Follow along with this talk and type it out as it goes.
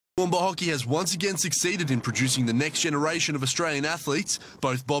Toowoomba hockey has once again succeeded in producing the next generation of Australian athletes.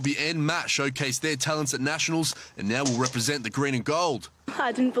 Both Bobby and Matt showcased their talents at Nationals and now will represent the green and gold.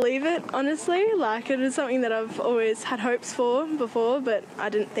 I didn't believe it, honestly. It was something that I've always had hopes for before, but I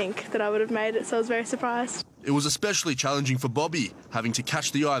didn't think that I would have made it, so I was very surprised. It was especially challenging for Bobby, having to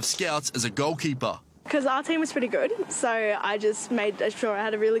catch the eye of scouts as a goalkeeper. Because our team was pretty good, so I just made sure I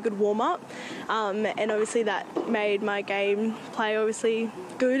had a really good warm-up, and obviously that made my game play obviously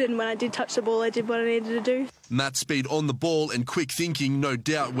good, and when I did touch the ball, I did what I needed to do. Matt's speed on the ball and quick thinking no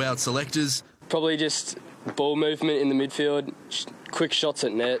doubt wowed selectors. Probably just ball movement in the midfield, quick shots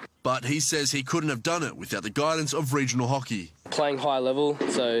at net. But he says he couldn't have done it without the guidance of regional hockey. Playing high level,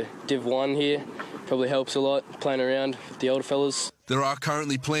 so Div 1 here, probably helps a lot, playing around with the older fellas. There are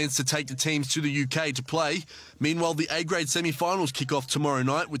currently plans to take the teams to the UK to play. Meanwhile, the A-grade semi-finals kick off tomorrow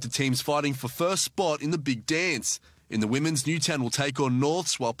night with the teams fighting for first spot in the big dance. In the women's, Newtown will take on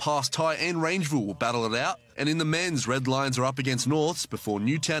Norths, while Past High and Rangeville will battle it out. And in the men's, Red Lions are up against Norths before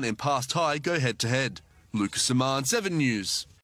Newtown and Past High go head-to-head. Lucas Saman, 7 News.